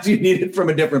sometimes you need it from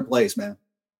a different place, man.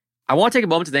 I want to take a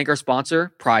moment to thank our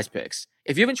sponsor, Prize Picks.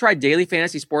 If you haven't tried daily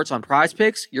fantasy sports on Prize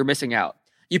Picks, you're missing out.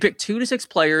 You pick 2 to 6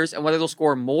 players and whether they'll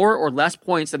score more or less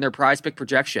points than their Prize Pick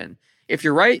projection. If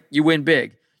you're right, you win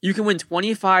big. You can win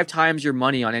 25 times your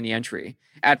money on any entry.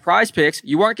 At Prize Picks,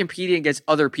 you aren't competing against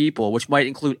other people, which might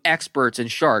include experts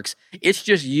and sharks. It's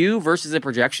just you versus the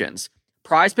projections.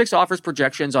 Prize Picks offers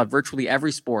projections on virtually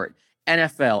every sport.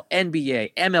 NFL,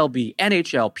 NBA, MLB,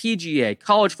 NHL, PGA,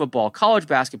 college football, college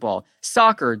basketball,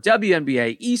 soccer,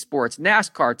 WNBA, esports,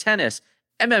 NASCAR, tennis,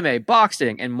 MMA,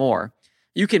 boxing, and more.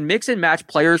 You can mix and match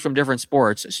players from different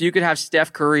sports, so you could have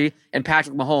Steph Curry and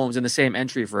Patrick Mahomes in the same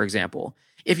entry, for example.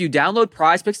 If you download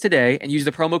Prize Picks today and use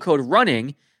the promo code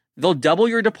RUNNING, they'll double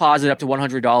your deposit up to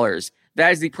 $100.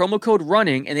 That is the promo code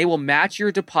RUNNING, and they will match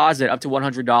your deposit up to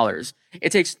 $100.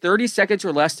 It takes 30 seconds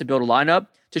or less to build a lineup.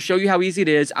 To show you how easy it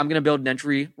is, I'm going to build an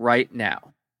entry right now.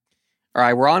 All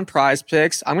right, we're on Prize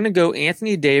Picks. I'm going to go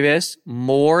Anthony Davis,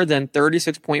 more than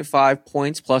 36.5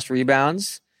 points plus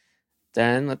rebounds.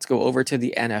 Then let's go over to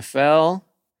the NFL.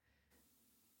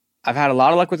 I've had a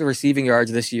lot of luck with the receiving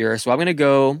yards this year, so I'm going to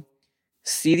go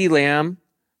CeeDee Lamb,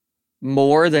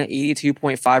 more than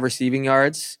 82.5 receiving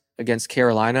yards against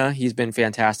Carolina. He's been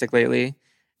fantastic lately.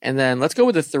 And then let's go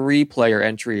with a 3-player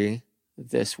entry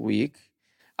this week.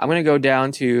 I'm going to go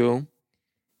down to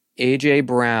A.J.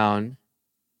 Brown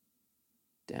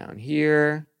down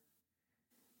here.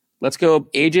 Let's go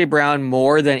A.J. Brown,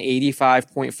 more than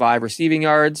 85.5 receiving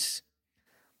yards.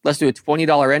 Let's do a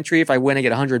 $20 entry. If I win, I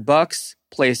get $100.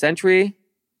 Place entry.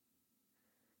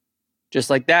 Just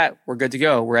like that, we're good to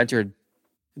go. We're entered.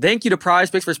 Thank you to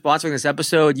Prize Picks for sponsoring this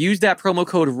episode. Use that promo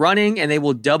code RUNNING and they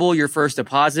will double your first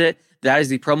deposit. That is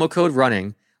the promo code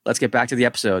RUNNING. Let's get back to the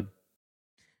episode.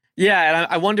 Yeah, and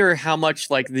I wonder how much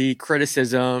like the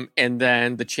criticism and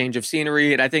then the change of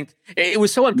scenery. And I think it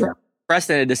was so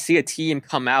unprecedented to see a team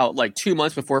come out like 2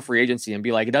 months before free agency and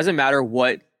be like, it doesn't matter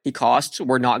what he costs,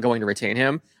 we're not going to retain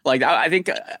him. Like I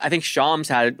think Shams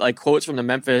had like quotes from the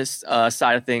Memphis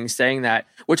side of things saying that,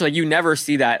 which like you never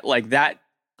see that like that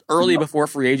early before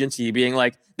free agency being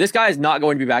like, this guy is not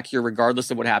going to be back here regardless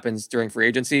of what happens during free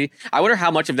agency. I wonder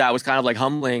how much of that was kind of like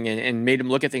humbling and made him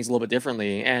look at things a little bit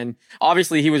differently. And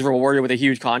obviously he was rewarded with a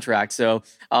huge contract. So,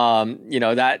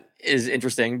 that is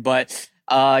interesting. But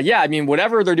I mean,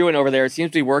 whatever they're doing over there, it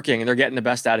seems to be working and they're getting the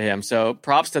best out of him. So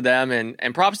props to them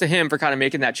and props to him for kind of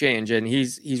making that change. And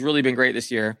he's really been great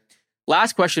this year.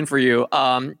 Last question for you.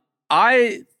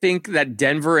 I think that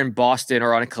Denver and Boston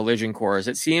are on a collision course.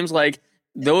 It seems like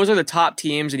those are the top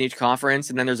teams in each conference,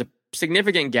 and then there's a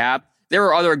significant gap. There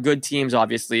are other good teams,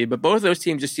 obviously, but both of those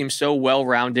teams just seem so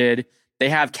well-rounded. They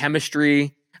have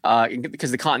chemistry because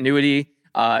of the continuity,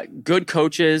 good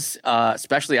coaches,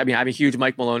 especially, I mean, I'm a huge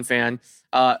Mike Malone fan.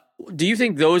 Do you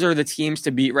think those are the teams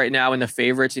to beat right now and the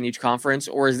favorites in each conference,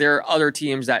 or is there other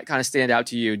teams that kind of stand out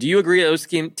to you? Do you agree that those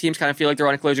teams kind of feel like they're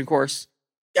on a collision course?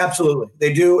 Absolutely.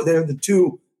 They do. They're the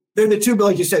two,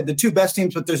 like you said, the two best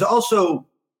teams, but there's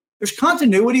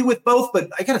continuity with both,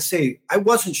 but I got to say, I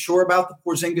wasn't sure about the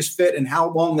Porzingis fit and how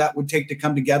long that would take to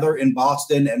come together in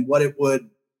Boston and what it would.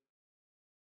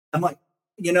 I'm like,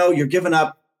 you're giving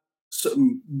up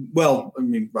some, well, I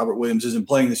mean, Robert Williams isn't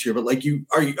playing this year, but like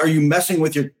are you messing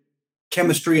with your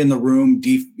chemistry in the room,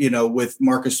 with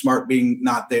Marcus Smart being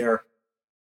not there?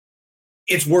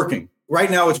 It's working. Right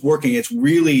now it's working. It's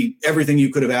really everything you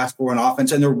could have asked for on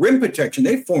offense. And their rim protection,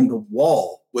 they formed a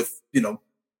wall with,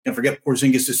 and forget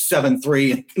Porzingis is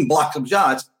 7'3" and can block some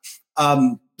shots.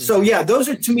 So yeah, those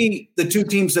are to me the two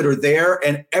teams that are there,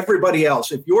 and everybody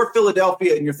else. If you're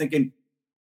Philadelphia and you're thinking,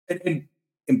 and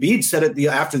Embiid said it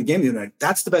after the game the other night,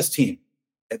 that's the best team.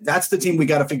 That's the team we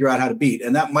got to figure out how to beat,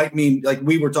 and that might mean like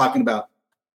we were talking about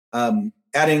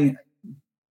adding.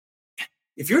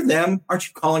 If you're them, aren't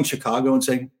you calling Chicago and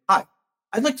saying, "Hi,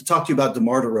 I'd like to talk to you about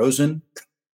DeMar DeRozan,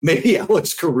 maybe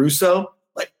Alex Caruso."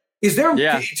 Is there,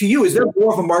 to you, is there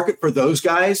more of a market for those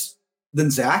guys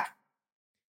than Zach?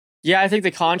 Yeah, I think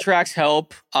the contracts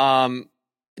help.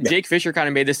 Jake Fisher kind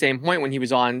of made the same point when he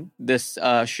was on this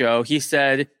show. He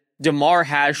said DeMar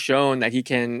has shown that he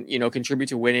can, contribute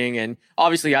to winning, and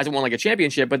obviously he hasn't won like a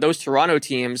championship, but those Toronto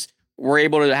teams were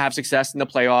able to have success in the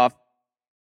playoff,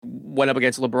 went up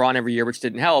against LeBron every year, which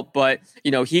didn't help. But,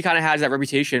 he kind of has that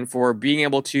reputation for being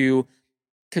able to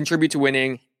contribute to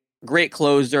winning, great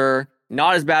closer,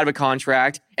 not as bad of a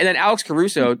contract. And then Alex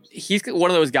Caruso, he's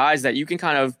one of those guys that you can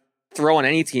kind of throw on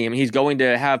any team. He's going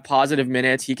to have positive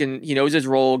minutes. He knows his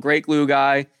role, great glue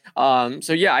guy.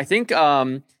 So yeah, I think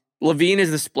LaVine is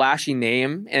the splashy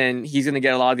name, and he's going to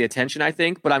get a lot of the attention, I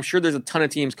think. But I'm sure there's a ton of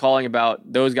teams calling about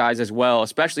those guys as well,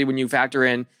 especially when you factor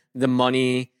in the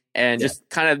money and just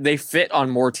kind of they fit on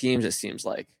more teams, it seems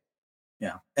like.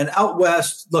 Yeah. And out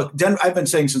west, look, Denver, I've been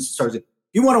saying since the start, if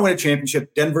you want to win a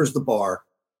championship, Denver's the bar.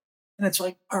 And it's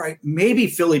like, all right,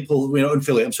 maybe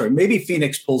maybe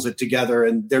Phoenix pulls it together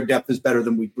and their depth is better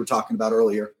than we were talking about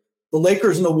earlier. The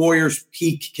Lakers and the Warriors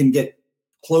peak can get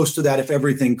close to that if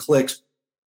everything clicks.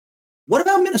 What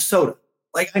about Minnesota?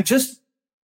 Like,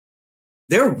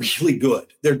 they're really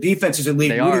good. Their defense is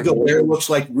elite. Rudy Gobert looks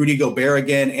like Rudy Gobert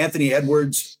again. Anthony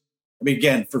Edwards, I mean,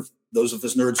 again, for those of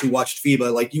us nerds who watched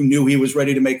FIBA, like, you knew he was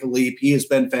ready to make a leap. He has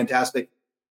been fantastic.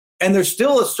 And there's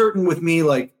still a certain with me,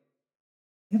 like,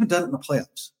 they haven't done it in the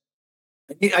playoffs.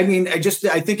 I mean, I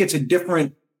think it's a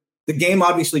different, the game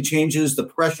obviously changes, the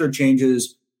pressure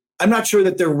changes. I'm not sure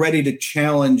that they're ready to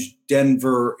challenge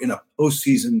Denver in a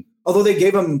postseason, although they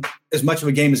gave them as much of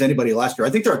a game as anybody last year. I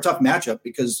think they're a tough matchup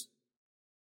because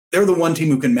they're the one team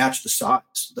who can match the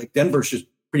size. Like, Denver's just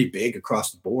pretty big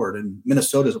across the board, and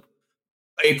Minnesota's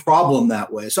a problem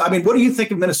that way. So, I mean, what do you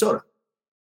think of Minnesota?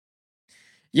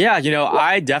 Yeah,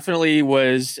 I definitely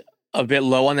was a bit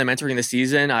low on them entering the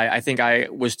season. I think I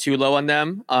was too low on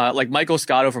them. Like Michael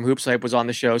Scotto from Hoops Hype was on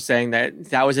the show saying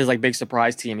that was his like big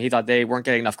surprise team. He thought they weren't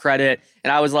getting enough credit.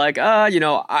 And I was like,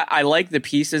 I like the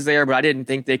pieces there, but I didn't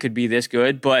think they could be this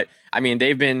good. But I mean,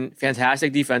 they've been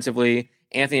fantastic defensively.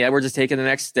 Anthony Edwards has taken the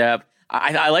next step.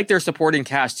 I like their supporting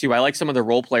cast too. I like some of the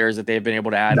role players that they've been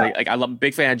able to add. Yeah. I'm a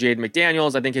big fan of Jaden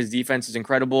McDaniels. I think his defense is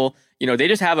incredible. They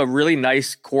just have a really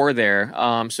nice core there.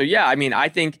 So yeah, I mean, I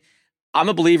think I'm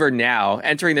a believer now.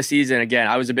 Entering the season, again,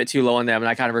 I was a bit too low on them, and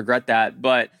I kind of regret that.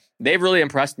 But they've really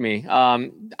impressed me.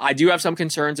 I do have some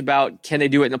concerns about can they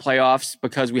do it in the playoffs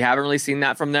because we haven't really seen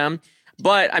that from them.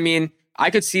 But I mean, I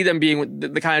could see them being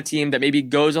the kind of team that maybe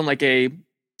goes on like a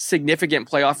significant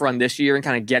playoff run this year and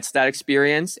kind of gets that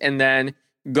experience, and then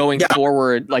going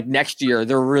forward, like next year,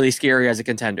 they're really scary as a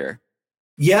contender.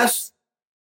 Yes,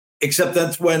 except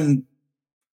that's when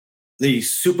the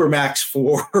Supermax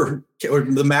or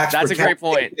the max. That's a great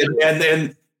point.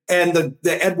 And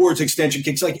the Edwards extension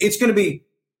kicks. Like, it's going to be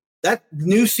that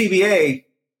new CBA.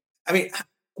 I mean,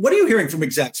 what are you hearing from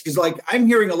execs? Because like, I'm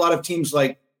hearing a lot of teams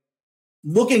like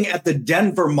looking at the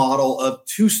Denver model of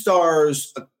 2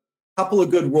 stars, a couple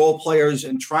of good role players,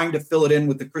 and trying to fill it in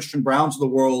with the Christian Browns of the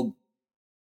world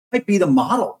might be the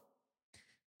model.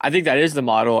 I think that is the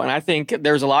model. And I think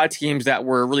there's a lot of teams that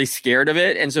were really scared of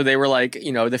it. And so they were like,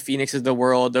 the Phoenixes of the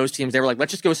world, those teams, they were like,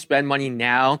 let's just go spend money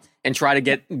now and try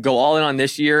to go all in on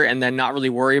this year and then not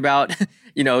really worry about,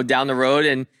 down the road.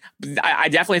 And I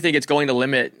definitely think it's going to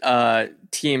limit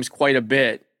teams quite a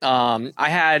bit. I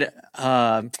had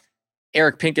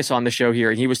Eric Pincus on the show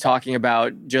here, and he was talking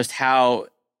about just how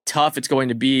tough it's going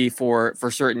to be for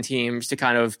certain teams to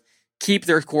kind of keep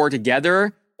their core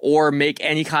together or make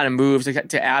any kind of moves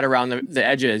to add around the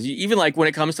edges. Even like when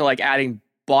it comes to like adding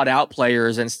bought out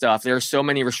players and stuff, there are so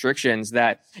many restrictions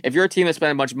that if you're a team that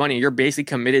spends a bunch of money, you're basically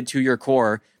committed to your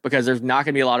core because there's not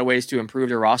going to be a lot of ways to improve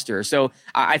their roster. So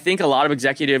I think a lot of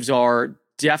executives are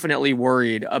definitely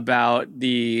worried about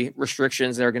the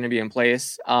restrictions that are going to be in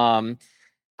place.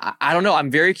 I don't know.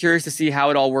 I'm very curious to see how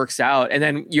it all works out. And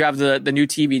then you have the new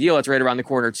TV deal that's right around the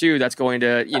corner too. That's going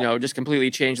to, just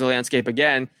completely change the landscape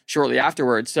again shortly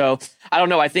afterwards. So I don't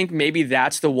know. I think maybe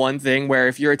that's the one thing where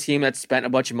if you're a team that's spent a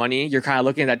bunch of money, you're kind of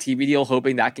looking at that TV deal,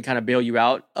 hoping that can kind of bail you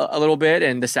out a little bit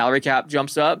and the salary cap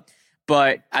jumps up.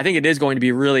 But I think it is going to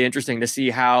be really interesting to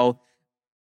see how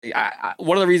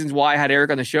one of the reasons why I had Eric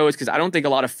on the show is because I don't think a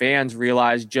lot of fans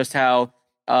realize just how,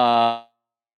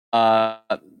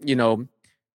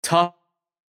 tough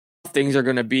things are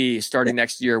going to be starting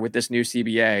next year with this new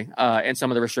CBA and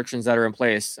some of the restrictions that are in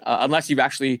place, unless you've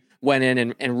actually went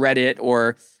in and read it,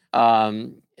 or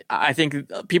I think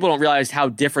people don't realize how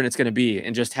different it's going to be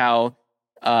and just how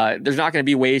there's not going to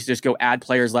be ways to just go add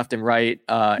players left and right.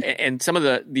 And some of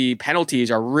the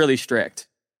penalties are really strict.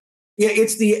 Yeah,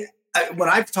 it's when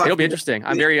I've talked. It'll be interesting.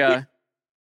 I'm very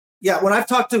when I've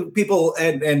talked to people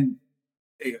and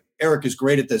Eric is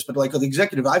great at this, but like the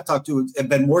executive I've talked to have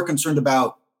been more concerned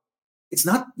about, it's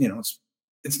not,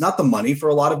 it's not the money for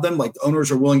a lot of them. Like, the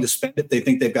owners are willing to spend it. They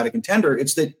think they've got a contender.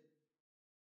 It's that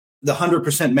the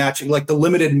 100% matching, like the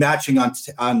limited matching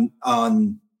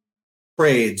on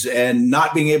trades, and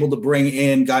not being able to bring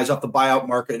in guys off the buyout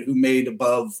market who made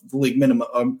above the league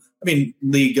minimum.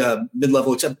 League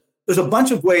mid-level, except there's a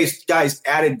bunch of ways guys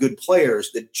added good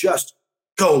players that just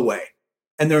go away.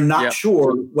 And they're not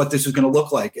sure what this is going to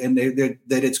look like, and that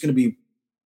it's going to be.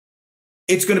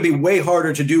 it's going to be way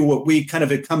harder to do what we kind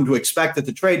of had come to expect at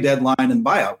the trade deadline and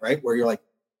buyout, right? Where you're like,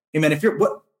 hey, man, if you're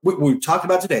what we talked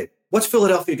about today, what's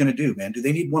Philadelphia going to do, man? Do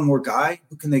they need one more guy?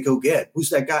 Who can they go get? Who's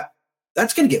that guy?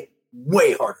 That's going to get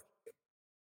way harder.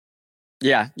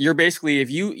 Yeah, you're basically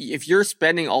if you're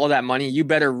spending all that money, you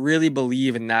better really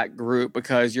believe in that group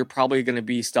because you're probably going to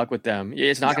be stuck with them.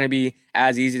 It's not going to be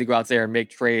as easy to go out there and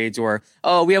make trades or,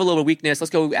 oh, we have a little weakness,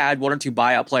 let's go add one or two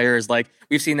buyout players. Like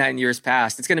we've seen that in years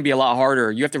past. It's going to be a lot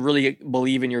harder. You have to really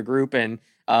believe in your group and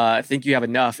think you have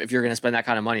enough if you're going to spend that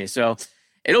kind of money. So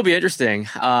it'll be interesting.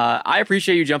 I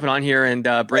appreciate you jumping on here and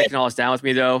breaking all this down with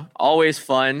me, though. Always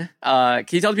fun. Can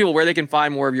you tell people where they can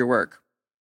find more of your work?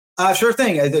 Sure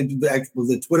thing.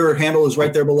 The Twitter handle is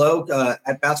right there below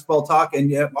at Basketball Talk.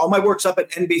 And all my work's up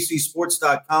at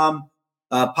NBCSports.com.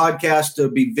 Podcast,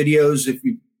 there'll be videos, if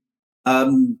you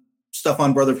stuff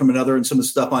on Brother from Another and some of the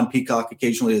stuff on Peacock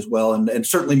occasionally as well. And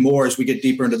certainly more as we get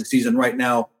deeper into the season right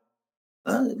now.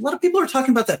 A lot of people are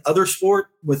talking about that other sport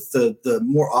with the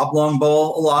more oblong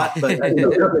ball a lot, but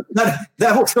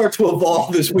that will start to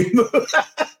evolve as we move.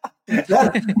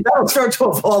 That'll start to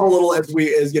evolve a little as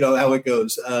how it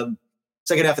goes.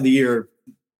 Second half of the year,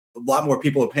 a lot more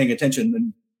people are paying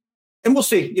attention, and we'll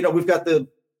see. We've got the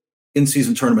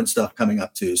in-season tournament stuff coming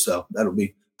up too, so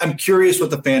I'm curious what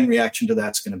the fan reaction to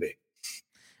that's going to be.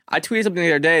 I tweeted something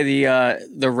the other day.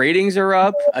 The ratings are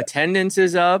up, attendance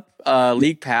is up,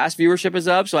 league pass viewership is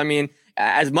up. So I mean,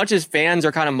 as much as fans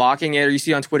are kind of mocking it, or you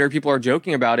see on Twitter people are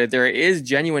joking about it, there is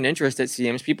genuine interest. It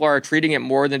seems people are treating it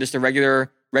more than just a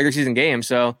regular season game.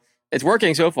 So it's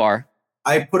working so far.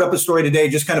 I put up a story today,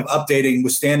 just kind of updating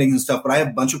with standings and stuff. But I have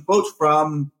a bunch of quotes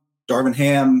from Darvin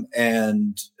Ham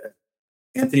and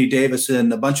Anthony Davis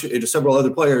and several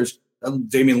other players.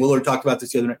 Damian Lillard talked about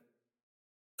this the other night.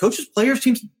 Coaches, players,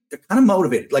 teams, they're kind of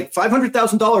motivated. Like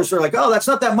 $500,000. They're like, oh, that's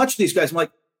not that much to these guys. I'm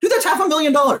like, dude, that's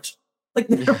 $500,000. Like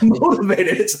they're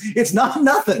motivated. It's not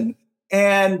nothing.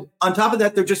 And on top of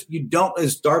that, you don't,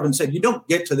 as Darvin said, you don't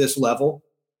get to this level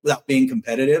without being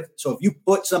competitive. So if you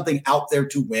put something out there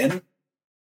to win,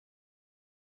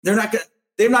 they're not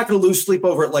going to lose sleep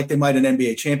over it like they might an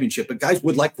NBA championship, but guys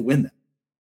would like to win them.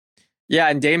 Yeah,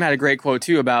 and Dame had a great quote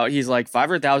too about he's like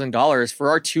 $500,000 for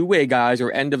our two-way guys or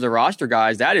end of the roster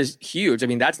guys. That is huge. I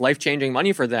mean, that's life-changing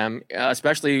money for them,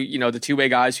 especially the two-way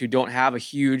guys who don't have a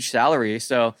huge salary.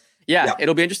 So yeah,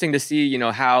 it'll be interesting to see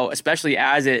how, especially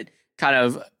as it kind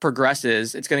of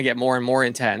progresses, it's going to get more and more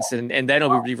intense, and then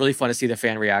it'll be really fun to see the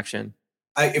fan reaction.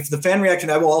 If the fan reaction,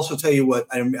 I will also tell you what.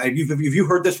 Have you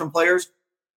heard this from players?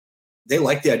 They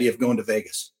like the idea of going to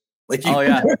Vegas.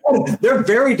 They're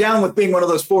very down with being one of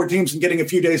those four teams and getting a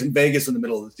few days in Vegas in the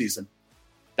middle of the season.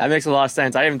 That makes a lot of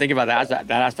sense. I didn't even think about that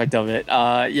aspect of it.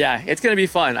 It's going to be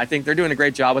fun. I think they're doing a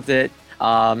great job with it.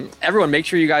 Everyone, make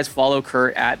sure you guys follow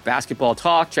Kurt at Basketball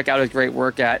Talk. Check out his great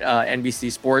work at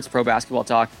NBC Sports, Pro Basketball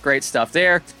Talk. Great stuff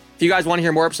there. If you guys want to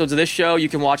hear more episodes of this show, you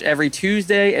can watch every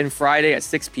Tuesday and Friday at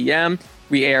 6 p.m.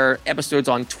 We air episodes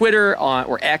on Twitter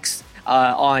or X,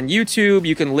 on YouTube.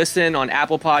 You can listen on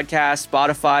Apple Podcasts,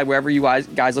 Spotify, wherever you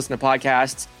guys listen to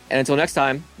podcasts. And until next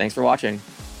time, thanks for watching.